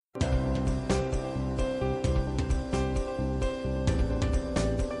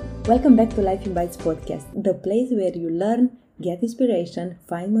Welcome back to Life in Bites podcast, the place where you learn, get inspiration,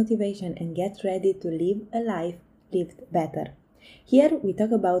 find motivation, and get ready to live a life lived better. Here we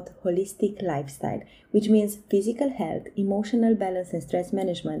talk about holistic lifestyle, which means physical health, emotional balance and stress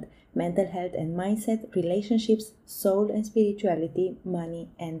management, mental health and mindset, relationships, soul and spirituality, money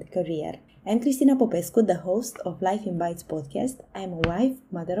and career. I'm Cristina Popescu, the host of Life in Bites podcast. I'm a wife,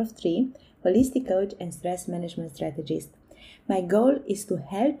 mother of 3, holistic coach and stress management strategist. My goal is to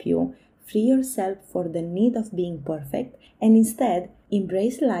help you free yourself for the need of being perfect and instead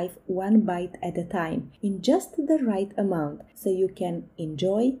embrace life one bite at a time in just the right amount so you can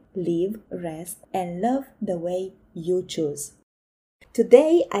enjoy, live, rest, and love the way you choose.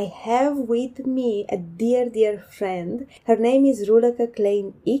 Today I have with me a dear friend. Her name is Ruleke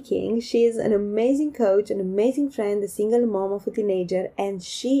Klein-Eking. She is an amazing coach, an amazing friend, a single mom of a teenager, and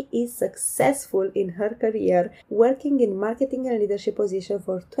she is successful in her career, working in marketing and leadership position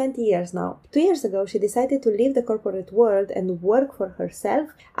for 20 years now. 2 years ago, she decided to leave the corporate world and work for herself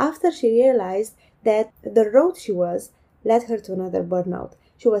after she realized that the road she was led her to another burnout.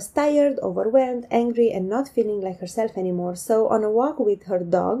 She was tired, overwhelmed, angry, and not feeling like herself anymore. So on a walk with her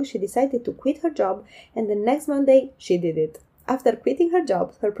dog, she decided to quit her job, and the next Monday, she did it. After quitting her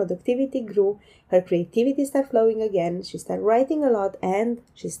job, her productivity grew, her creativity started flowing again, she started writing a lot, and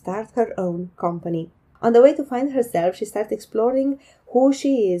she started her own company. On the way to find herself, she started exploring who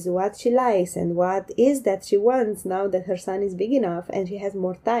she is, what she likes, and what is that she wants now that her son is big enough and she has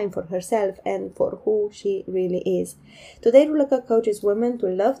more time for herself and for who she really is. Today, Ruleke coaches women to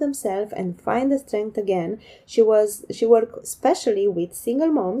love themselves and find the strength again. She works especially with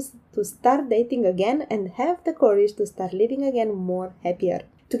single moms to start dating again and have the courage to start living again more happier.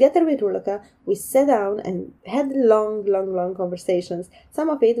 Together with Ruleke, we sat down and had long conversations. Some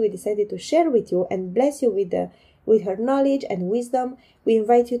of it we decided to share with you and bless you with her knowledge and wisdom. We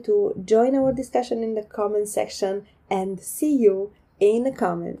invite you to join our discussion in the comment section and see you in the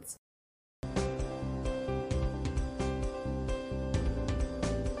comments.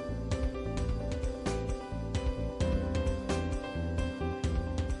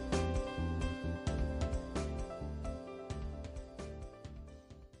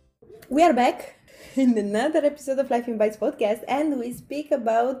 We are back in another episode of Life in Bites podcast, and we speak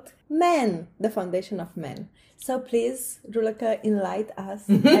about men, the foundation of men. So please, Ruleke, enlighten us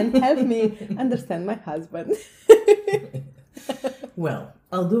and help me understand my husband. Well,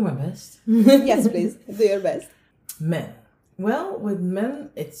 I'll do my best. Yes, please, do your best. Men. Well, with men,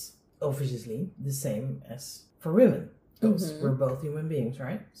 it's obviously the same as for women. Because we're both human beings,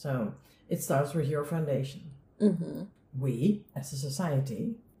 right? So it starts with your foundation. We, as a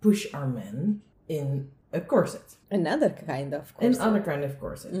society, push our men in a corset. Another kind of corset. Another kind of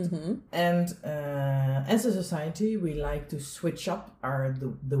corset. And as a society, we like to switch up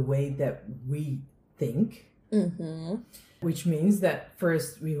the way that we think. Which means that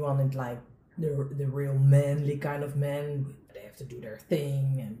first we wanted like the real manly kind of men. They have to do their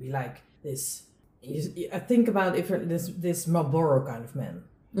thing and be like this. I think about if this Marlboro kind of man.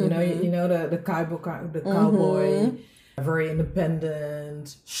 You know the cowboy. Very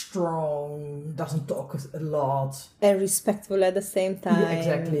independent, strong, doesn't talk a lot. And respectful at the same time. Yeah,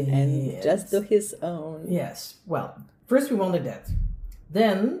 exactly. And just do his own. Yes. Well, first we wanted that.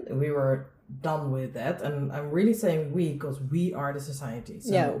 Then we were done with that. And I'm really saying we because we are the society.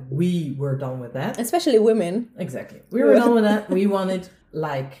 So we were done with that. Especially women. Exactly. We were done with that. We wanted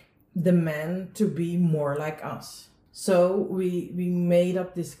like the men to be more like us. So we made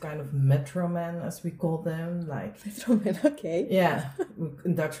up this kind of metro men, as we call them, like metro men. Okay. Yeah,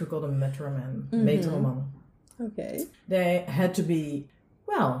 in Dutch we call them metro men, metroman. Okay. They had to be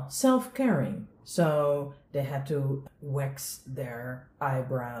self-caring. So they had to wax their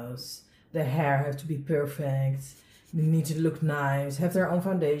eyebrows. Their hair had to be perfect. They need to look nice. Have their own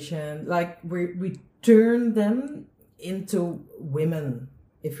foundation. Like we turn them into women.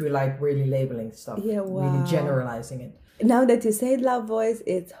 If you like really labeling stuff, really generalizing it. Now that you say it, love voice,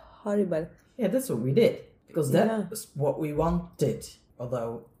 it's horrible. Yeah, that's what we did. Because that was what we wanted.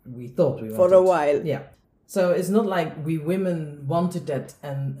 Although we thought we wanted. For a while. Yeah. So it's not like we women wanted that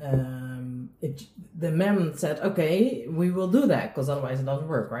and the men said, okay, we will do that. Because otherwise it doesn't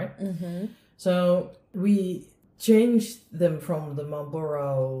work, right? So we changed them from the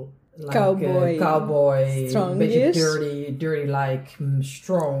Marlboro... Like cowboy, basic dirty, like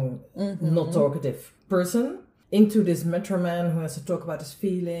strong, not talkative person, into this metro man who has to talk about his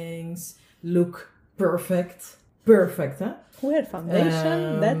feelings, look perfect, huh? Wear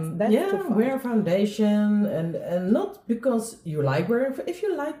foundation. That's too far. Wear foundation, and not because you like wearing. If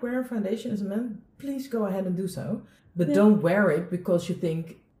you like wearing foundation as a man, please go ahead and do so. But don't wear it because you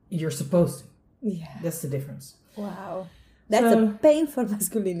think you're supposed to. Yeah. That's the difference. Wow. That's a pain for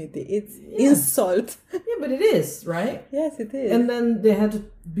masculinity. It's insult. Yeah, but it is, right? Yes, it is. And then they had to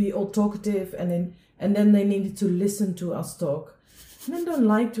be all talkative, and then they needed to listen to us talk. Men don't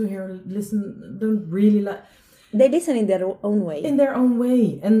like to listen, don't really like... They listen in their own way. In their own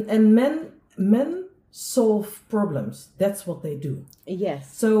way. And men solve problems. That's what they do.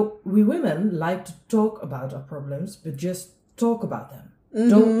 Yes. So we women like to talk about our problems, but just talk about them.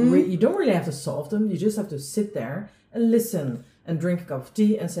 You don't really have to solve them. You just have to sit there and listen and drink a cup of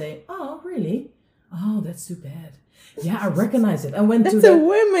tea and say, oh, really? Oh, that's too bad. Yeah, I recognize it. I went that's to that. That's a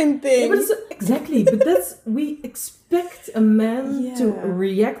women thing. Yeah, but exactly. But we expect a man to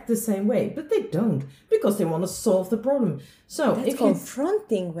react the same way, but they don't, because they want to solve the problem. So that's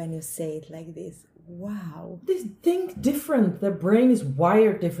confronting when you say it like this. Wow. They think different. Their brain is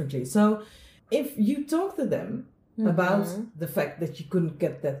wired differently. So if you talk to them about the fact that you couldn't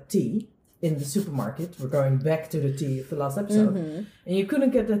get that tea in the supermarket, we're going back to the tea of the last episode, and you couldn't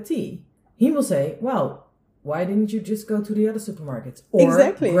get that tea, he will say, well, why didn't you just go to the other supermarket? Or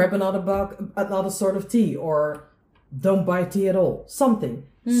grab another sort of tea, or don't buy tea at all. Something.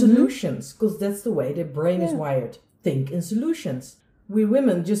 Solutions, because that's the way their brain is wired. Think in solutions. We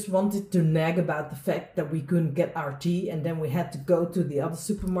women just wanted to nag about the fact that we couldn't get our tea, and then we had to go to the other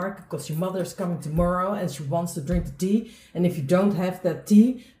supermarket because your mother's coming tomorrow and she wants to drink the tea. And if you don't have that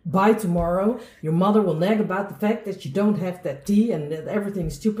tea by tomorrow, your mother will nag about the fact that you don't have that tea and that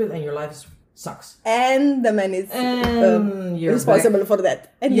everything's stupid and your life sucks. And the man is responsible for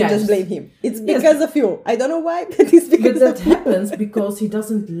that. And you just blame him. It's because of you. I don't know why, but it's because that happens because he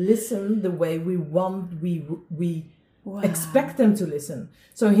doesn't listen the way we want, we expect them to listen.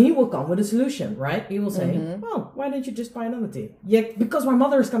 So he will come with a solution, right? He will say, well, why don't you just buy another tea? Yeah, because my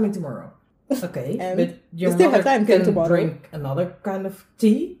mother is coming tomorrow. Okay, but your mother can drink another kind of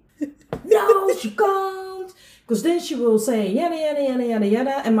tea? No, she can't. Because then she will say, yada, yada, yada, yada,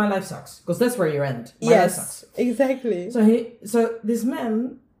 yada, and my life sucks. Because that's where you end. My life sucks. Exactly. So this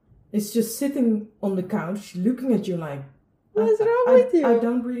man is just sitting on the couch, looking at you like, what's wrong with you? I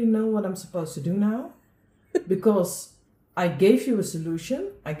don't really know what I'm supposed to do now. Because I gave you a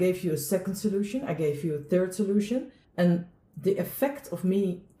solution, I gave you a second solution, I gave you a third solution, and the effect of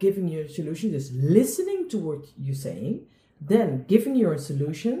me giving you a solution, just listening to what you're saying, then giving you a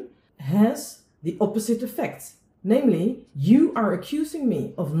solution, has the opposite effect. Namely, you are accusing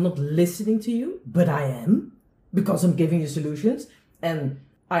me of not listening to you, but I am, because I'm giving you solutions, and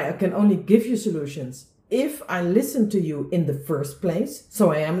I can only give you solutions if I listen to you in the first place,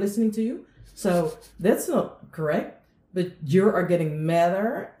 so I am listening to you. So that's not correct, but you are getting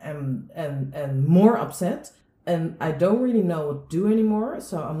madder and more upset, and I don't really know what to do anymore,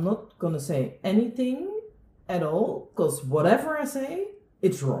 so I'm not going to say anything at all, because whatever I say,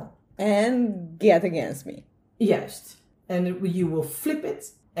 it's wrong. And get against me. Yes, and you will flip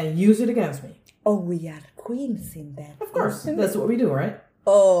it and use it against me. Oh, we are queens in that. Of course, that's what we do, right?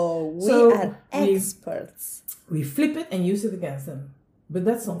 Oh, we are experts. We flip it and use it against them. But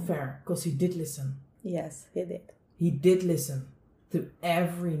that's not fair, because he did listen. Yes, he did. He did listen to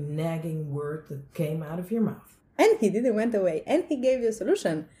every nagging word that came out of your mouth. And he didn't went away. And he gave you a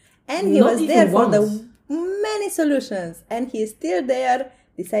solution. And he was there for the many solutions. And he's still there,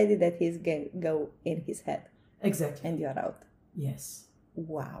 decided that he's going to go in his head. Exactly. And you're out. Yes.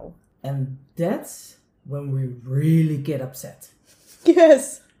 Wow. And that's when we really get upset.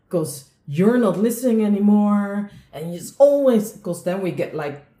 Yes. Because you're not listening anymore, and it's always, because then we get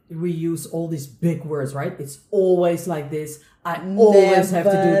like, we use all these big words, right? It's always like this. I always have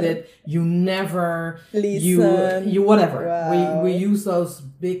to do that. You never listen. You whatever. Wow. We use those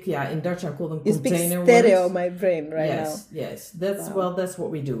big, in Dutch I call them you container words. Stereo my brain now. Yes. That's that's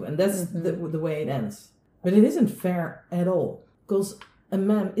what we do, and that's the way it ends. But it isn't fair at all, because a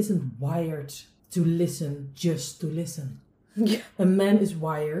man isn't wired to listen just to listen. Yeah. A man is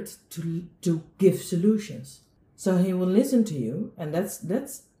wired to give solutions. So he will listen to you, and that's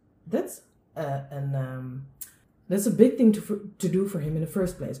a big thing to do for him in the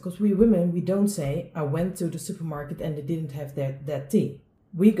first place. Because we women, we don't say, I went to the supermarket and they didn't have that tea.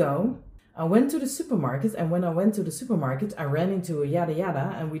 We go, I went to the supermarket, and when I went to the supermarket, I ran into a yada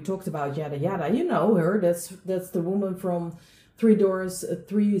yada, and we talked about yada yada. You know her, that's the woman from 3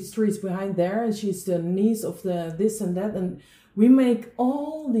 streets behind there, and she's the niece of the this and that, and we make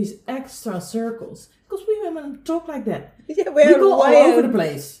all these extra circles because we women talk like that. Yeah, we go all over the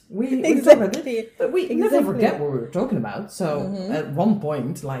place. We talk like that, but we never forget what we were talking about. So at one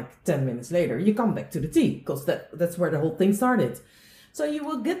point, like 10 minutes later, you come back to the tea, because that's where the whole thing started. So you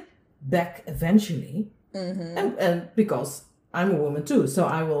will get back eventually, and because I'm a woman too, so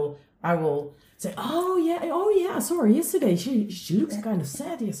I will say, oh yeah, I saw her yesterday. She looks kind of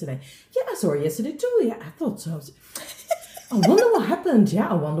sad yesterday. Yeah, I saw her yesterday too. Yeah, I thought so. I wonder what happened. Yeah,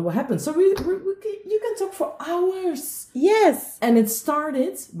 I wonder what happened. So you can talk for hours. Yes. And it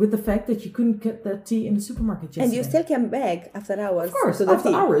started with the fact that you couldn't get that tea in the supermarket yesterday. And you still came back after hours. Of course, after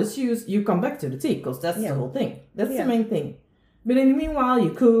hours you come back to the tea, because that's the whole thing. That's the main thing. But in the meanwhile,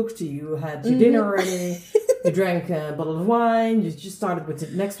 you cooked, you had your dinner already, you drank a bottle of wine, you just started with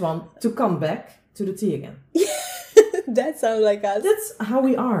the next one to come back to the tea again. That sounds like us. That's how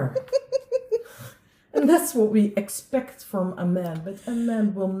we are. And that's what we expect from a man. But a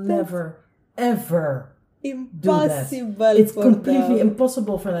man will never, ever do that. It's completely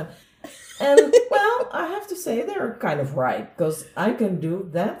impossible for them. And, well, I have to say they're kind of right. Because I can do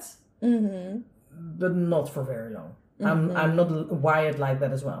that, but not for very long. I'm not wired like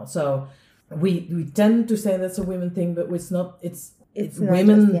that as well. So we tend to say that's a women thing, but it's not. It's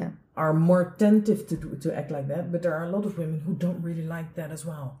women are more attentive to act like that. But there are a lot of women who don't really like that as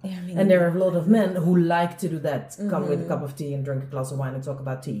well. Yeah, I mean, and there are a lot of men who like to do that. Come with a cup of tea and drink a glass of wine and talk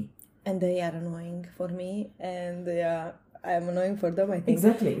about tea. And they are annoying for me, and I'm annoying for them, I think.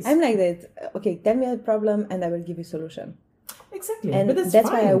 Exactly. I'm like that. Okay, tell me a problem and I will give you a solution. Exactly. And but that's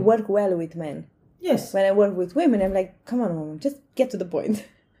fine. Why I work well with men. Yes. When I work with women, I'm like, come on, woman, just get to the point.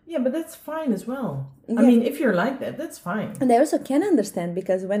 Yeah, but that's fine as well. Yeah. I mean, if you're like that, that's fine. And I also can understand,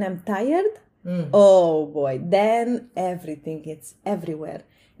 because when I'm tired, oh boy, then everything gets everywhere.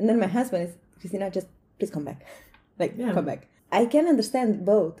 And then my husband is, Christina, just please come back. Come back. I can understand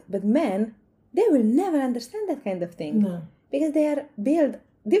both, but men, they will never understand that kind of thing. No. Because they are built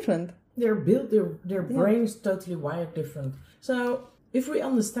different. They're built, their brains totally wired different. So if we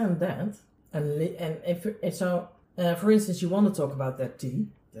understand that, for instance, you want to talk about that tea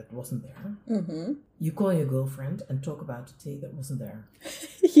that wasn't there. You call your girlfriend and talk about the tea that wasn't there.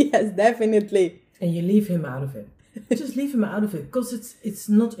 Yes, definitely. And you leave him out of it. Just leave him out of it, because it's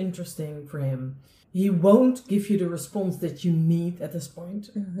not interesting for him. He won't give you the response that you need at this point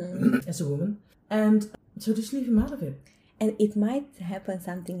as a woman. And so just leave him out of it. And it might happen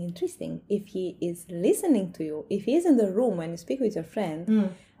something interesting if he is listening to you. If he is in the room when you speak with your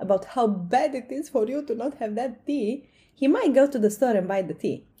friend about how bad it is for you to not have that tea, he might go to the store and buy the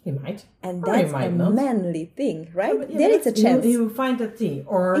tea. He might. And that's a manly thing, right? Yeah, there is a chance. He will find that tea.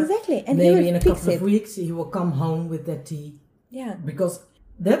 Or exactly. And maybe in a couple of weeks he will come home with that tea. Yeah. Because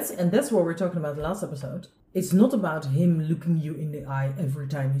that's what we're talking about the last episode. It's not about him looking you in the eye every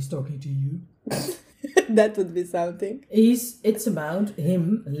time he's talking to you. That would be something. It's about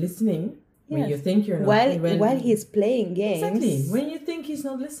him listening when you think you're not. While he's playing games. Exactly. When you think he's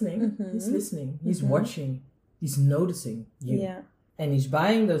not listening, he's listening. He's watching. He's noticing you. Yeah. And he's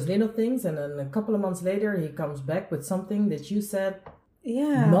buying those little things, and then a couple of months later he comes back with something that you said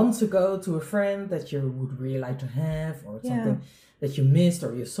months ago to a friend that you would really like to have, or something that you missed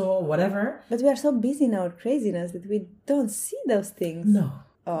or you saw, whatever. But we are so busy in our craziness that we don't see those things. No.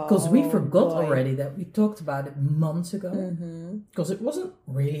 Because we forgot already that we talked about it months ago. Because it wasn't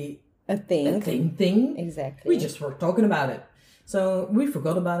really a thing. Exactly. We just were talking about it. So we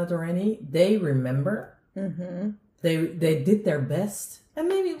forgot about it already. They remember. They did their best. And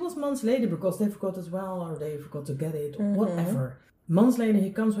maybe it was months later because they forgot as well, or they forgot to get it, or whatever. Months later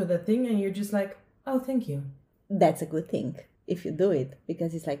he comes with that thing and you're just like, oh, thank you. That's a good thing if you do it.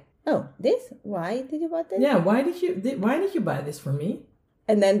 Because it's like, oh, this? Why did you buy this? Yeah, why did you buy this for me?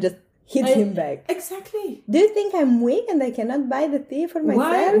 And then just hit him back. Exactly. Do you think I'm weak and I cannot buy the tea for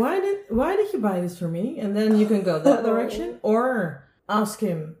myself? Why did you buy this for me? And then you can go that direction, or ask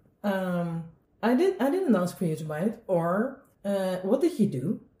him. I didn't ask for you to buy it. Or what did you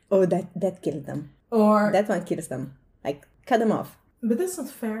do? Oh, that kills them. Or that one kills them. Like, cut them off. But that's not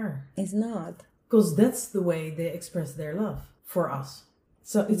fair. It's not. Because that's the way they express their love for us.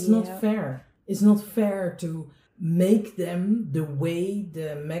 So it's not fair. It's not fair to make them the way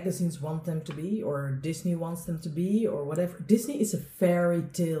the magazines want them to be, or Disney wants them to be, or whatever. Disney is a fairy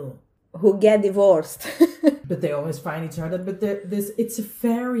tale. Who get divorced. But they always find each other. But it's a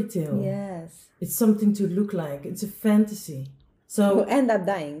fairy tale. Yes. It's something to look like. It's a fantasy. So who end up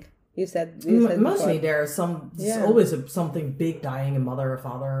dying. You said mostly before. There are some. There's always something big dying, a mother, a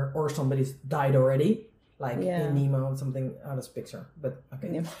father, or somebody's died already. Like in Nemo, something out of Pixar. But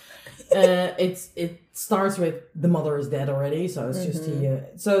okay. It starts with the mother is dead already, so it's just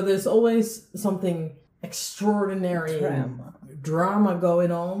so there's always something extraordinary drama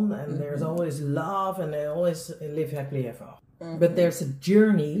going on, and there's always love, and they always live happily ever after. But there's a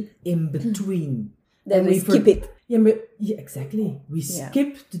journey in between. Then we skip it. Yeah, exactly. We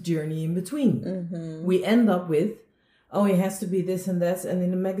skip the journey in between. We end up with, oh, he has to be this and that. And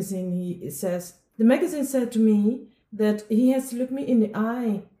in the magazine, the magazine said to me that he has to look me in the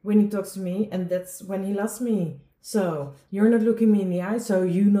eye when he talks to me, and that's when he loves me. So you're not looking me in the eye, so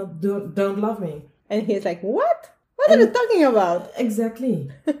you don't love me. And he's like, what? What are you talking about?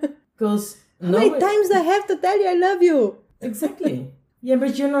 Exactly. Because how many times do I have to tell you I love you? Exactly. Yeah,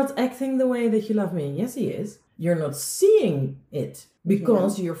 but you're not acting the way that you love me. Yes, he is. You're not seeing it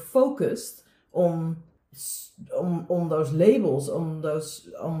because you're focused on those labels, on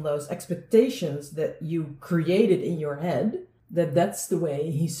those expectations that you created in your head. That's the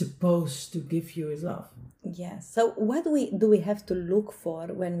way he's supposed to give you his love. Yes. So what do we have to look for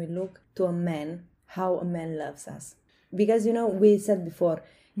when we look to a man? How a man loves us? Because we said before.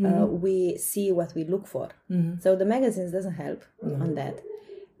 We see what we look for. So the magazines doesn't help on that.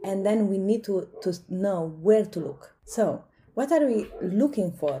 And then we need to know where to look. So what are we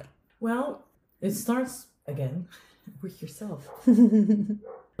looking for? Well, it starts again with yourself.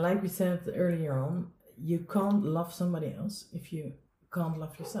 Like we said earlier on, you can't love somebody else if you can't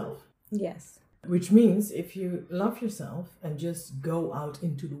love yourself. Yes. Which means if you love yourself and just go out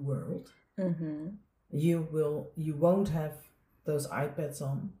into the world, you won't have those iPads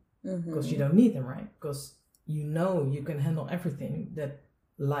on because you don't need them, right? Because you can handle everything that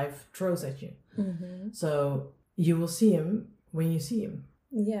life throws at you. So you will see him when you see him.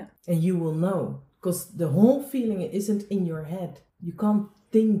 Yeah. And you will know, because the whole feeling isn't in your head. You can't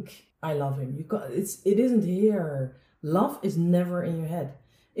think I love him. It isn't here. Love is never in your head.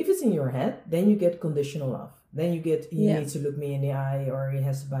 If it's in your head, then you get conditional love. Then you get he needs to look me in the eye, or he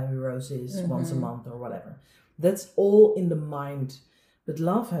has to buy me roses once a month or whatever. That's all in the mind. But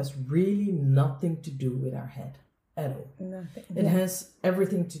love has really nothing to do with our head at all. Nothing. It has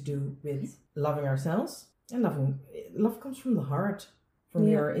everything to do with loving ourselves, and love comes from the heart, from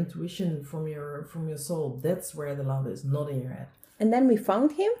your intuition, from your soul. That's where the love is, not in your head. And then we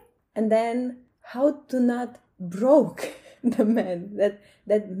found him, and then how to not broke the man,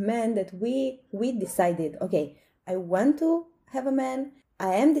 that man that we decided, okay, I want to have a man.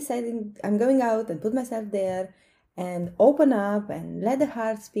 I am deciding I'm going out and put myself there and open up and let the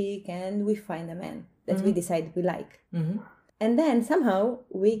heart speak, and we find a man that we decide we like. And then somehow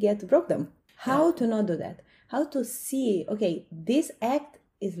we get to broke them. How to not do that? How to see, okay, this act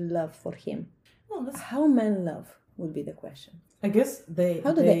is love for him. Well, how men love would be the question. I guess they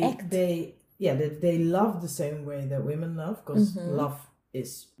act? They love the same way that women love, because love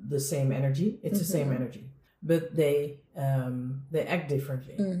is the same energy. It's the same energy, but they act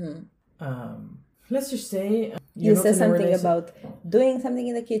differently. Let's just say you said something about doing something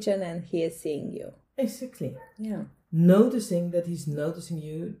in the kitchen, and he is seeing you. Exactly. Yeah. Noticing that he's noticing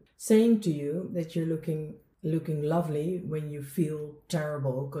you, saying to you that you're looking lovely when you feel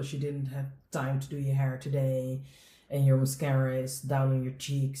terrible because you didn't have time to do your hair today, and your mascara is down on your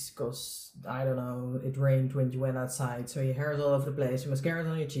cheeks because, I don't know, it rained when you went outside, so your hair is all over the place, your mascara is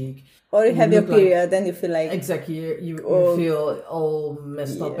on your cheek. Or you have your period and you feel like... Exactly, you feel all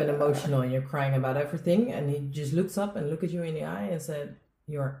messed up and emotional, and you're crying about everything, and he just looks up and look at you in the eye and said,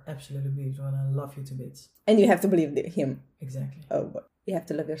 you're absolutely beautiful and I love you to bits. And you have to believe him. Exactly. Oh, but you have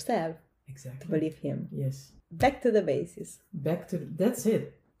to love yourself. Exactly. To believe him. Yes. Back to the basis. That's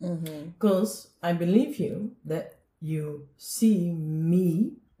it. Because I believe you that you see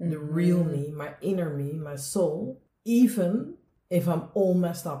me, the real me, my inner me, my soul, even if I'm all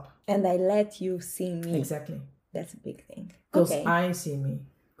messed up. And I let you see me. Exactly. That's a big thing. Because I see me.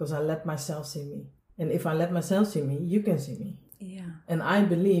 Because I let myself see me. And if I let myself see me, you can see me. Yeah. And I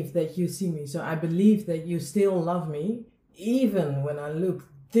believe that you see me. So I believe that you still love me, even when I look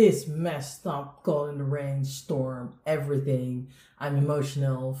this messed up, caught in the rain, storm, everything. I'm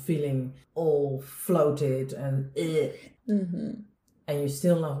emotional, feeling all floated and and you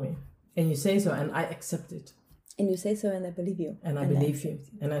still love me. And you say so, and I accept it. And you say so, and I believe you. And I believe you.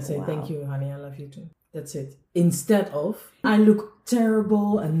 And I say, thank you, honey, I love you too. That's it. Instead of, I look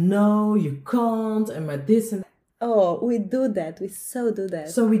terrible, and no, you can't, and my this and that. Oh, we do that. We so do that.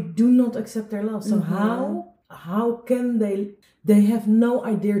 So we do not accept their love. So how can they have no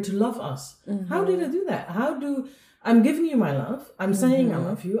idea to love us? How do they do that? I'm giving you my love. I'm saying I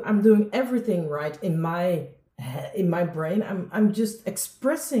love you. I'm doing everything right in my brain. I'm just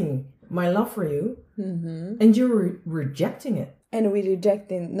expressing my love for you. And you're rejecting it. And we're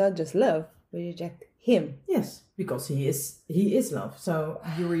rejecting not just love, we reject him. Yes, because he is love. So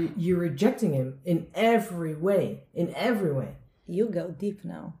you're rejecting him in every way. In every way. You go deep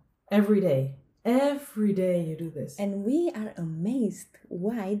now. Every day. Every day you do this. And we are amazed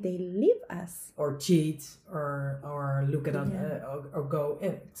why they leave us. Or cheat, or look at us, or go,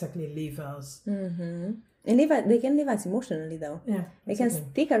 exactly, leave us. Mm-hmm. And they can leave us emotionally, though. Yeah, they can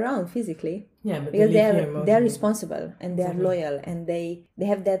stick around physically. Yeah, but because they're responsible and they are loyal and they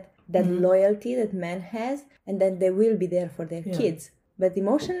have that loyalty that man has, and then they will be there for their kids. But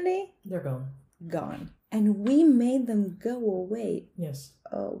emotionally, they're gone. And we made them go away. Yes.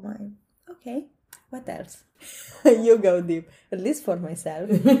 Oh my. Okay. What else? You go deep. At least for myself.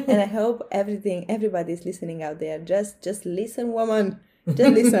 And I hope everybody's listening out there. Just listen, woman.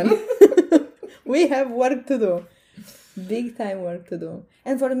 Just listen. We have work to do. Big time work to do.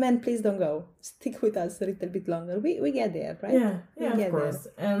 And for the men, please don't go. Stick with us a little bit longer. We get there, right? Yeah, of course.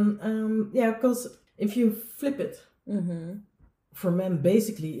 And because if you flip it, for men,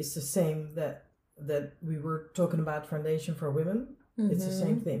 basically, it's the same that we were talking about foundation for women. It's the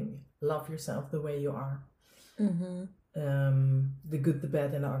same thing. Love yourself the way you are. The good, the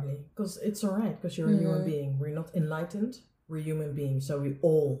bad, and the ugly. Because it's all right. Because you're a human being. We're not enlightened. We're human beings. So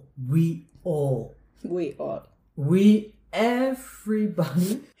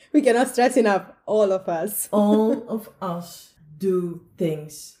everybody. We cannot stress enough. All of us. All of us do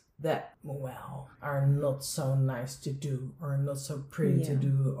things that, well, are not so nice to do, or not so pretty to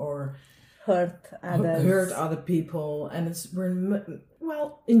do, or hurt other people. And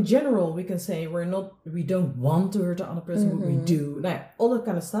in general, we can say we don't want to hurt the other person, but we do. All that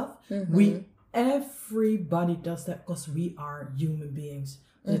kind of stuff. Everybody does that because we are human beings.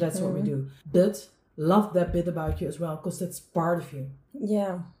 So that's what we do. But love that bit about you as well, because that's part of you.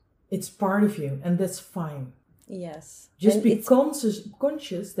 Yeah. It's part of you, and that's fine. Yes. Just be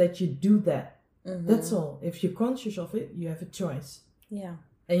conscious that you do that. That's all. If you're conscious of it, you have a choice. Yeah.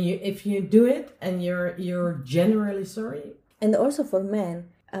 And if you do it and you're genuinely sorry. And also for men,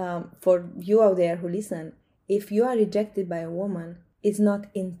 for you out there who listen, if you are rejected by a woman, it's not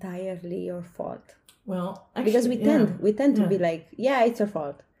entirely your fault. Well, actually, because we tend to be like, yeah, it's your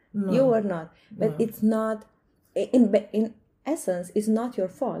fault. No, you were not. But it's not, in essence, it's not your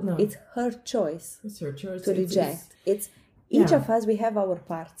fault. No. It's her choice. It's her choice to reject. It's each of us, we have our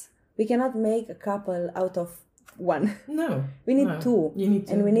parts. We cannot make a couple out of one. No. We need two. You need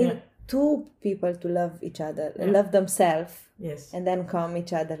two. And we need two people to love each other, love themselves. Yes. And then come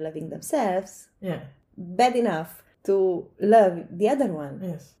each other loving themselves. Yeah. Bad enough to love the other one.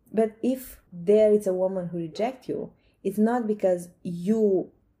 Yes. But if there is a woman who rejects you, it's not because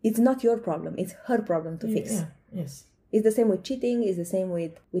it's not your problem. It's her problem to fix. Yeah. Yes. It's the same with cheating. It's the same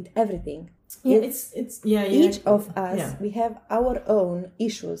with everything. Yeah. Each of us, we have our own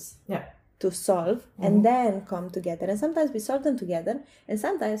issues. Yeah. To solve and then come together. And sometimes we solve them together, and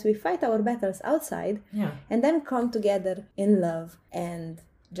sometimes we fight our battles outside and then come together in love and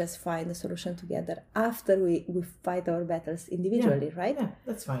just find a solution together after we fight our battles individually, right? Yeah,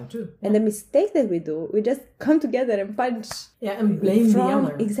 that's fine too. And the mistake that we do, we just come together and punch. Yeah, and blame the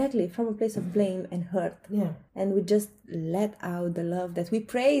other. Exactly, from a place of blame and hurt. Yeah. And we just let out the love that we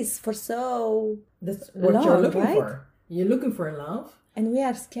praise for so That's what long, you're looking right? for. You're looking for love. And we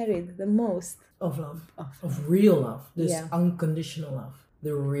are scared the most. Of love. Of real love. This unconditional love.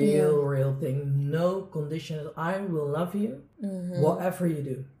 The real thing. No conditions. I will love you whatever you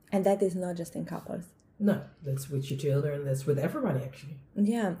do. And that is not just in couples. No, that's with your children. That's with everybody, actually.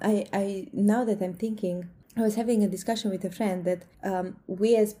 Yeah, I now that I'm thinking, I was having a discussion with a friend that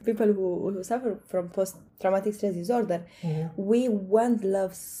we as people who suffer from post-traumatic stress disorder, we want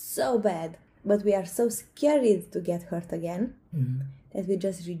love so bad, but we are so scared to get hurt again that we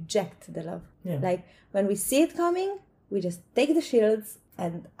just reject the love. Yeah. Like when we see it coming, we just take the shields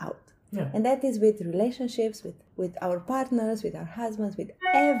and out. Yeah. And that is with relationships, with our partners, with our husbands, with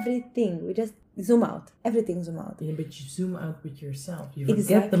everything. We just zoom out. Everything zoom out. Yeah, but you zoom out with yourself. You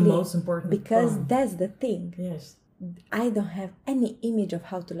forget the most important because that's the thing. Yes. I don't have any image of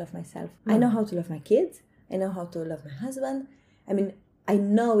how to love myself. I know how to love my kids. I know how to love my husband. I mean, I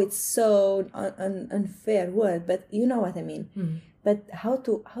know it's so unfair word, but you know what I mean. But how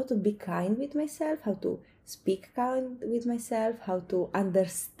to be kind with myself, how to speak kind with myself, how to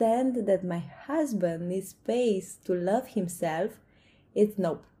understand that my husband needs space to love himself,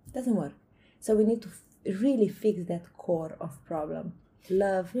 doesn't work. So we need to really fix that core of problem.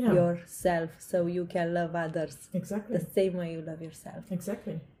 Love yourself so you can love others. Exactly. The same way you love yourself.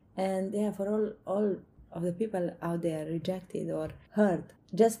 Exactly. And for all of the people out there rejected or hurt,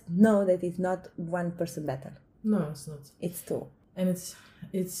 just know that it's not one person battle. No, it's not. It's two. And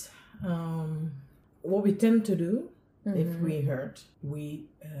it's what we tend to do if we hurt, we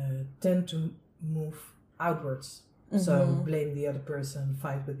tend to move outwards. So blame the other person,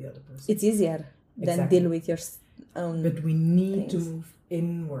 fight with the other person. It's easier than deal with your own. But we need to move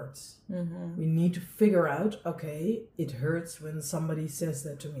inwards. We need to figure out, okay, it hurts when somebody says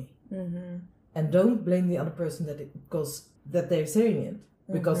that to me. And don't blame the other person that they're saying it,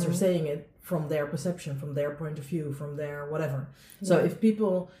 because they're saying it from their perception, from their point of view, from their whatever. So if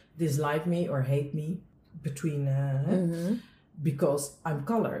people dislike me or hate me because I'm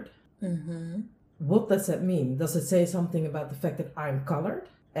colored, what does that mean? Does it say something about the fact that I'm colored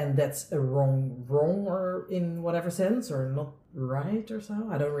and that's a wrong or in whatever sense, or not right or so?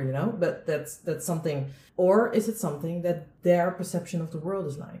 I don't really know, but that's something. Or is it something that their perception of the world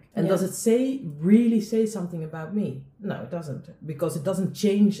is like? And does it really say something about me? No, it doesn't, because it doesn't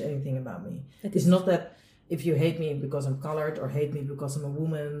change anything about me. It's not that if you hate me because I'm colored, or hate me because I'm a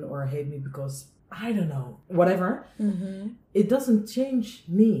woman, or hate me because I don't know, whatever, it doesn't change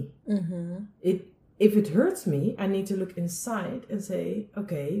me. If it hurts me, I need to look inside and say,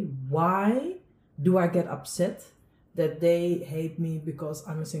 okay, why do I get upset that they hate me because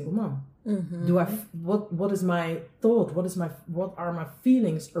I'm a single mom? What is my thought? What are my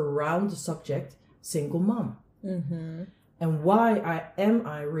feelings around the subject single mom? And why am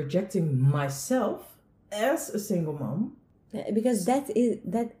I rejecting myself as a single mom? Because that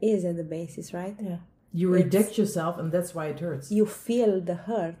is at the basis, right? Yeah. You reject yourself, and that's why it hurts. You feel the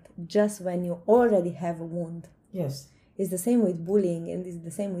hurt just when you already have a wound. Yes. It's the same with bullying, and it's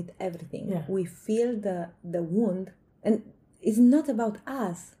the same with everything. Yeah. We feel the wound, and it's not about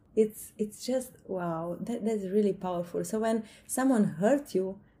us. It's just, wow, that's really powerful. So when someone hurts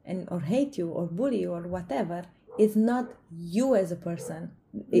you or hate you or bully you or whatever, it's not you as a person.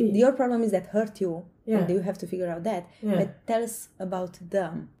 Your problem is that hurt you, and you have to figure out that. But tell us about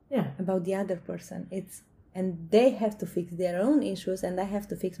them. About the other person. And they have to fix their own issues, and I have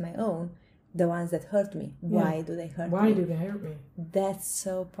to fix my own, the ones that hurt me. Why do they hurt me? Why do they hurt me? That's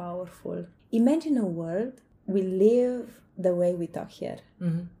so powerful. Imagine a world we live the way we talk here.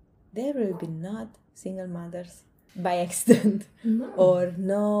 There will be not single mothers by accident, or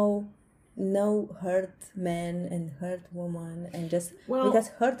no hurt man and hurt woman, and just because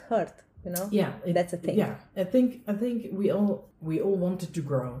hurt. You know, that's a thing. Yeah, I think we all wanted to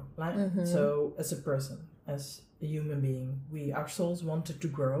grow, right? So as a person, as a human being, our souls wanted to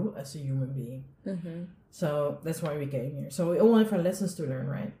grow as a human being. So that's why we came here. So we all have our lessons to learn,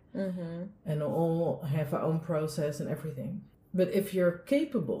 right? And all have our own process and everything. But if you're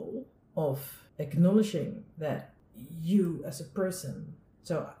capable of acknowledging that you as a person,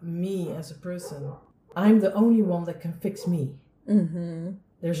 so me as a person, I'm the only one that can fix me.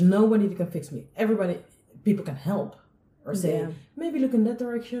 There's nobody that can fix me. People can help or say, maybe look in that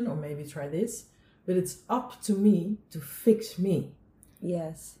direction, or maybe try this. But it's up to me to fix me.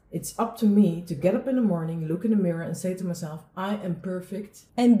 Yes. It's up to me to get up in the morning, look in the mirror, and say to myself, I am perfect.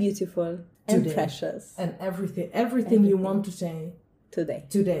 And beautiful. Today. And precious. And everything you want to say.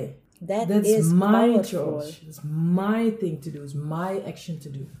 Today. That's my choice. It's my thing to do. It's my action to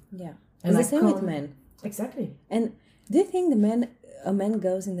do. Yeah. And it's the same with men. Exactly. And do you think a man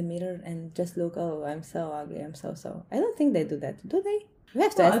goes in the mirror and just look, oh, I'm so ugly, I'm so. I don't think they do that. Do they? We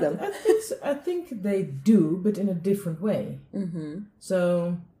have to ask them. I think they do, but in a different way.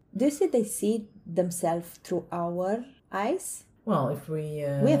 So, do you see they see themselves through our eyes? Well, if we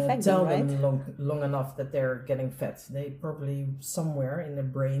tell them long enough that they're getting fat, they probably somewhere in their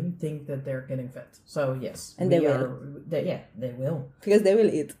brain think that they're getting fat. So yes, and they will. They will, because they will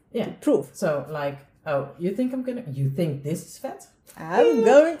eat. Yeah, to prove. So you think this is fat? I'm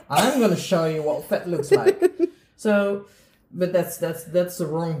gonna show you what fat looks like. So, but that's the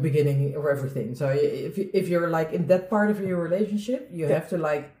wrong beginning of everything. So if you're like in that part of your relationship, you have to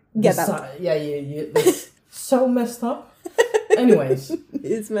get out. Yeah, it's so messed up. Anyways,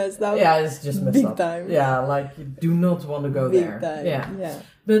 it's messed up. Yeah, it's just messed up. Big time. Yeah, you do not want to go there. Big time. Yeah.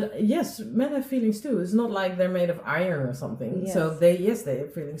 But yes, men have feelings too. It's not like they're made of iron or something. Yes. So they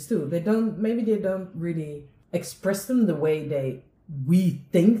have feelings too. They don't really express them the way we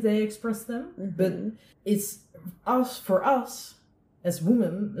think they express them. But it's for us as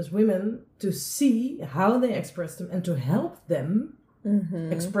women to see how they express them and to help them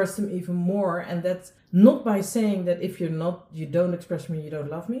express them even more. And that's not by saying that if you don't express me, you don't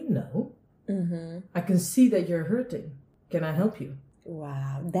love me. No. I can see that you're hurting. Can I help you?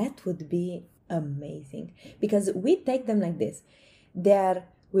 Wow, that would be amazing. Because we take them like this.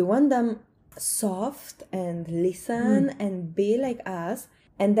 We want them soft and listen and be like us.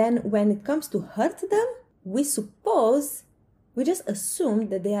 And then when it comes to hurt them, we just assume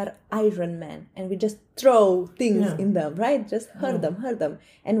that they are Iron Man, and we just throw things in them, right? Just hurt them.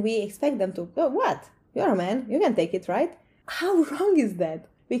 And we expect them to go, what? You're a man. You can take it, right? How wrong is that?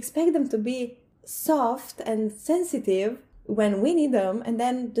 We expect them to be soft and sensitive when we need them, and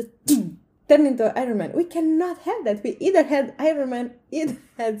then just turn into Iron Man. We cannot have that. We either had Iron Man, either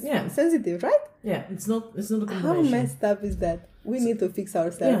had sensitive, right? Yeah, it's not a combination. How messed up is that? We need to fix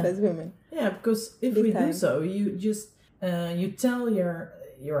ourselves as women. Yeah, because if we do so, you just you tell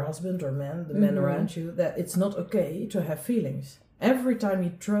your husband or man, the men around you, that it's not okay to have feelings. Every time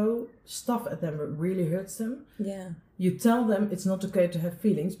you throw stuff at them that really hurts them, you tell them it's not okay to have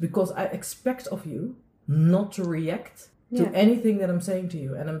feelings because I expect of you not to react to anything that I'm saying to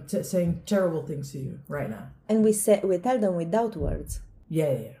you, and I'm saying terrible things to you right now. And we tell them without words.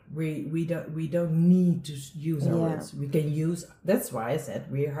 Yeah. We don't need to use our words. We can use. That's why I said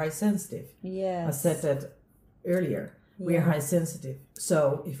we're high sensitive. Yes. I said that earlier. We're high sensitive.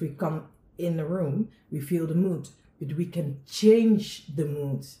 So if we come in the room, we feel the mood, but we can change the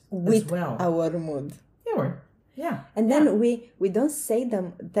mood with as well. Our mood. Yeah. And then we don't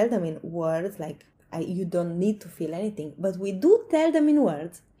tell them in words like you don't need to feel anything, but we do tell them in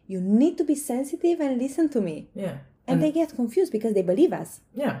words. You need to be sensitive and listen to me. Yeah. And they get confused because they believe us.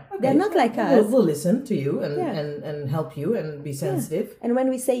 Yeah. Okay. They're not like us. We'll listen to you and help you and be sensitive. Yeah. And when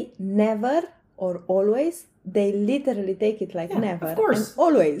we say never or always, they literally take it like never. Of course. And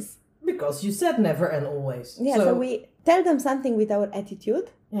always. Because you said never and always. Yeah, so we tell them something with our attitude.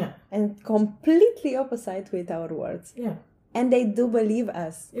 Yeah. And completely opposite with our words. Yeah. And they do believe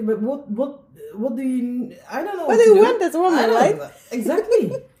us. Yeah, but what do you... I don't know what do you want as a woman, right?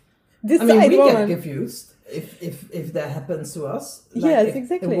 Exactly. Decide, I mean, we woman. get confused if that happens to us. Like yes, if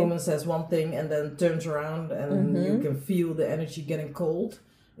exactly. A woman says one thing and then turns around and you can feel the energy getting cold.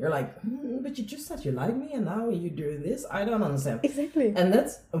 You're like, but you just said you like me and now you're doing this? I don't understand. Exactly. And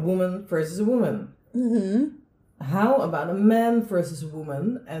that's a woman versus a woman. Mm-hmm. How about a man versus a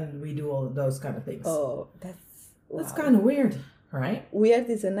woman? And we do all of those kind of things. Oh, that's kind of weird, right? Weird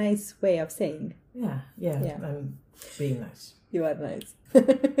is a nice way of saying. Yeah. I'm being nice. You are nice.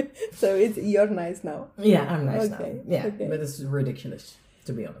 So you're nice now. Yeah, I'm nice now. Yeah, but it's ridiculous,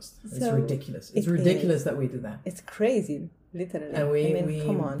 to be honest. It's ridiculous. It's ridiculous that we do that. It's crazy, literally. And we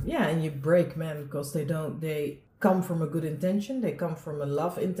come on. Yeah, and you break men because they come from a good intention. They come from a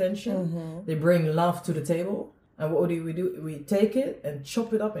love intention. Mm-hmm. They bring love to the table. And what do? We take it and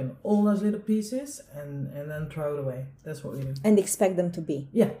chop it up in all those little pieces and then throw it away. That's what we do. And expect them to be.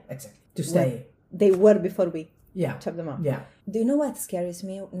 Yeah, exactly. To stay. What they were before we chop them up. Yeah. Do you know what scares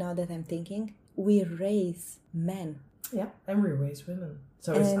me now that I'm thinking? We raise men. Yeah, and we raise women.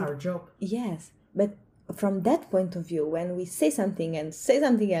 So it's our job. Yes. But from that point of view, when we say something and say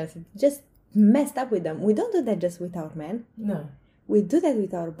something else, it's just messed up with them. We don't do that just with our men. No. We do that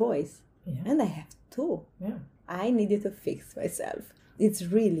with our boys. Yeah. And I have two. Yeah. I needed to fix myself. It's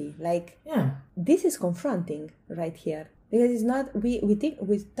really like this is confronting right here. Because it's not we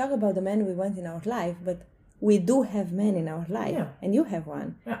talk about the men we want in our life, but we do have men in our life. Yeah. And you have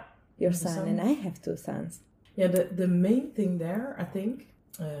one. Yeah. Your son, and I have two sons. Yeah, the main thing there, I think,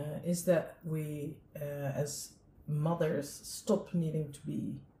 is that we as mothers stop needing to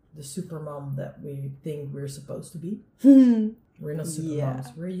be the super mom that we think we're supposed to be. We're not super moms.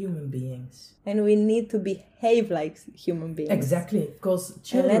 We're human beings. And we need to behave like human beings. Exactly. Because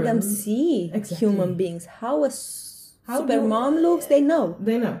children... And let them see human beings. How a super mom looks, they know.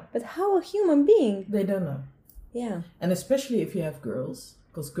 They know. But how a human being... They don't know. Yeah. And especially if you have girls.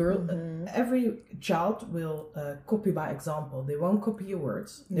 Because every child will copy by example. They won't copy your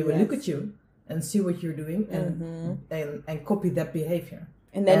words. They will look at you and see what you're doing and copy that behavior.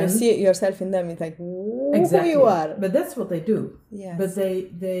 And then you see yourself in them. It's like, who you are. But that's what they do. Yes. But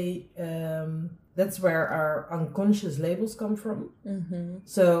they that's where our unconscious labels come from. Mm-hmm.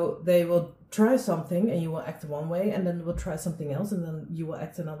 So they will try something and you will act one way, and then they will try something else and then you will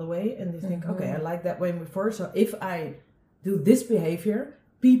act another way. And they think, okay, I like that way before. So if I do this behavior,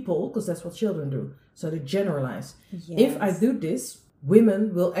 people, because that's what children do. So they generalize. Yes. If I do this,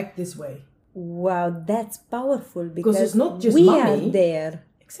 women will act this way. Wow, that's powerful because it's not just we mommy. Are there.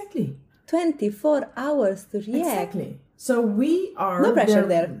 Exactly. 24 hours to react. Exactly. So we are... No pressure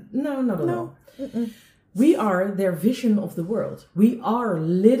there. No, not at all. We are their vision of the world. We are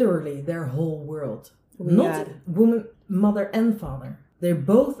literally their whole world. Not woman, mother and father. They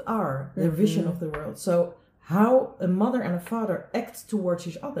both are their vision of the world. So how a mother and a father act towards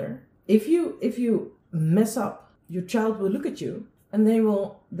each other, if you mess up, your child will look at you and they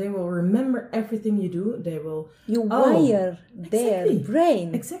will remember everything you do. They will wire their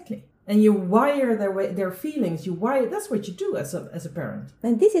brain. Exactly. And you wire their feelings. That's what you do as a parent.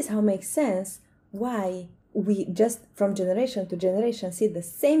 And this is how it makes sense why we just from generation to generation see the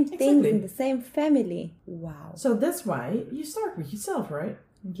same things in the same family. Wow. So that's why you start with yourself, right?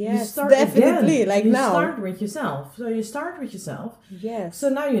 Yes, you start definitely. Again. Like you now. You start with yourself. So you start with yourself. Yes. So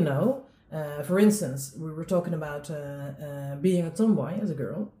now you know, for instance, we were talking about being a tomboy as a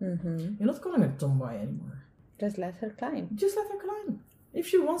girl. Mm-hmm. You're not calling her tomboy anymore. Just let her climb. Just let her climb. If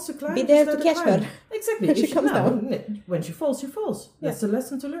she wants to climb, be there to catch her. Exactly. When she comes down. When she falls, she falls. Yeah. That's the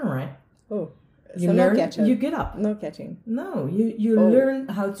lesson to learn, right? Oh. You so learn, no catch her. you get up. No catching. No, you learn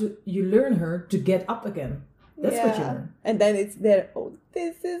you learn her to get up again. That's what you learn. And then it's there, oh,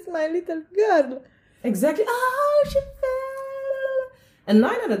 this is my little girl. Exactly. Oh, she fell. And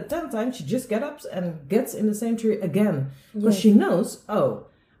 9 out of 10 times she just gets up and gets in the same tree again. Because she knows, oh,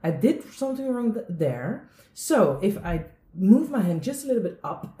 I did something wrong there. So if I move my hand just a little bit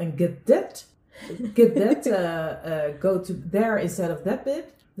up and get that go to there instead of that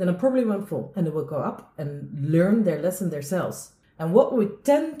bit, then I probably won't fall. And they will go up and learn their lesson themselves. And what we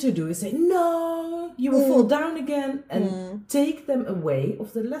tend to do is say, no, you will fall down again, and take them away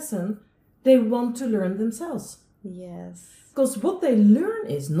of the lesson they want to learn themselves. Yes. Because what they learn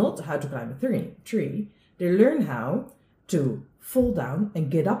is not how to climb a tree. They learn how to fall down and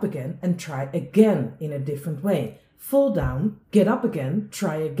get up again and try again in a different way. Fall down, get up again,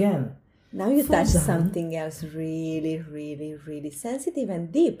 try again. Now you touch something else really, really, really sensitive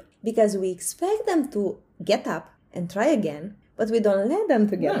and deep. Because we expect them to get up and try again, but we don't let them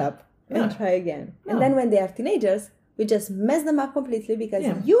to get up and try again. And then when they are teenagers, we just mess them up completely because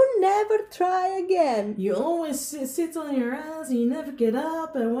you never try again. You always sit on your ass and you never get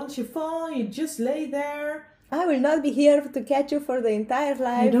up, and once you fall, you just lay there. I will not be here to catch you for the entire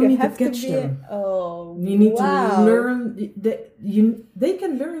life. You don't need to catch them. Oh, you need to learn. They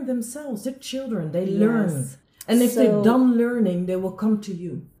can learn themselves. They're children. They learn. And if they're done learning, they will come to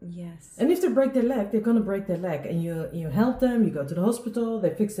you. Yes. And if they break their leg, they're going to break their leg. And you help them. You go to the hospital.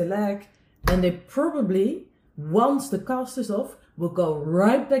 They fix their leg. And they probably, once the cast is off, will go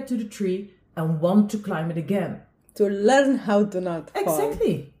right back to the tree and want to climb it again. To learn how to not fall.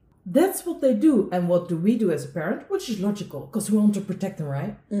 Exactly. That's what they do. And what do we do as a parent? Which is logical, because we want to protect them,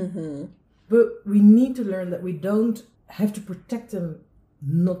 right? Mm-hmm. But we need to learn that we don't have to protect them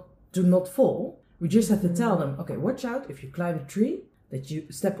to not fall. We just have to tell them, okay, watch out if you climb a tree, that you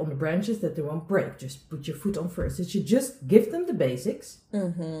step on the branches, that they won't break. Just put your foot on first. That you just give them the basics.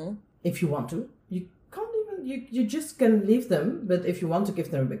 Mm-hmm. If you want to. You can't even, you just can leave them, but if you want to give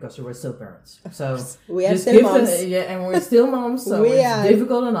them, because we're still parents. So we are still moms. And we're still moms, so it's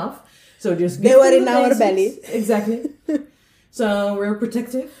difficult enough. So just give them the in our belly. Exactly. So we're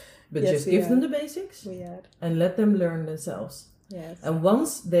protective, but just give them the basics. We are. And let them learn themselves. Yes. And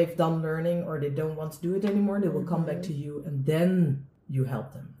once they've done learning or they don't want to do it anymore, they will come back to you, and then you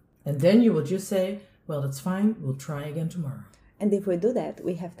help them. And then you will just say, well, that's fine, we'll try again tomorrow. And if we do that,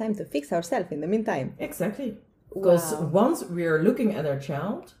 we have time to fix ourselves in the meantime. Exactly. Because once we are looking at our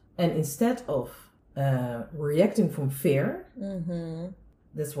child, and instead of reacting from fear,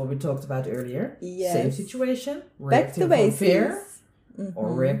 that's what we talked about earlier. Yes. Same situation, reacting from fear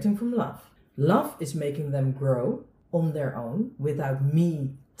or reacting from love. Love is making them grow on their own without me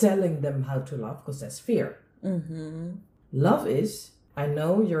telling them how to love, because that's fear. Love is, I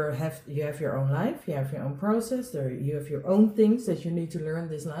know you have your own life, you have your own process, you have your own things that you need to learn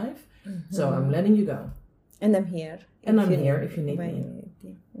this life. So I'm letting you go. And I'm here. And I'm here if you need me.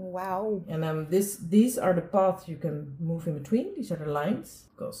 Wow. And these are the paths you can move in between. These are the lines,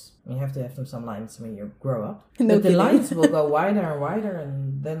 because you have to have some lines when you grow up. But the lines will go wider and wider,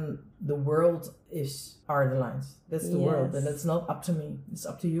 and then the world are the lines. That's the world, and it's not up to me. It's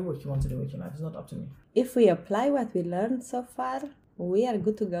up to you what you want to do with your life. It's not up to me. If we apply what we learned so far, we are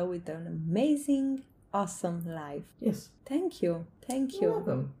good to go with an amazing, awesome life. Yes. Thank you. You're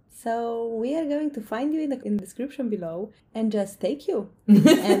welcome. So we are going to find you in the description below and just take you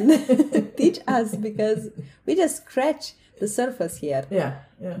and teach us, because we just scratch the surface here. Yeah.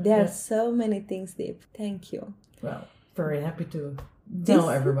 There are so many things deep. Thank you. Well, very happy to tell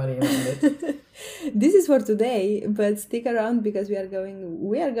everybody about it. This is for today, but stick around, because we are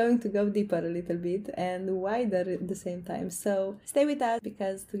going to go deeper a little bit and wider at the same time. So stay with us,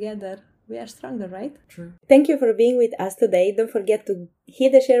 because together we are stronger, right? True. Thank you for being with us today. Don't forget to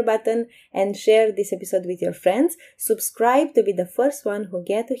hit the share button and share this episode with your friends. Subscribe to be the first one who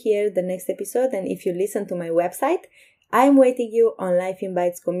get to hear the next episode. And if you listen to my website, I'm waiting you on Life in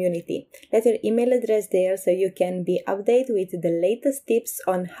Bites community. Let your email address there so you can be updated with the latest tips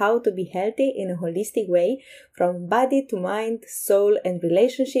on how to be healthy in a holistic way, from body to mind, soul and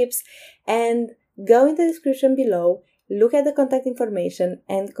relationships. And go in the description below. look at the contact information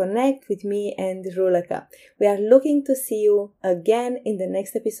and connect with me and Rulaka. We are looking to see you again in the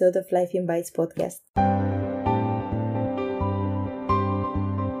next episode of Life in Bites podcast.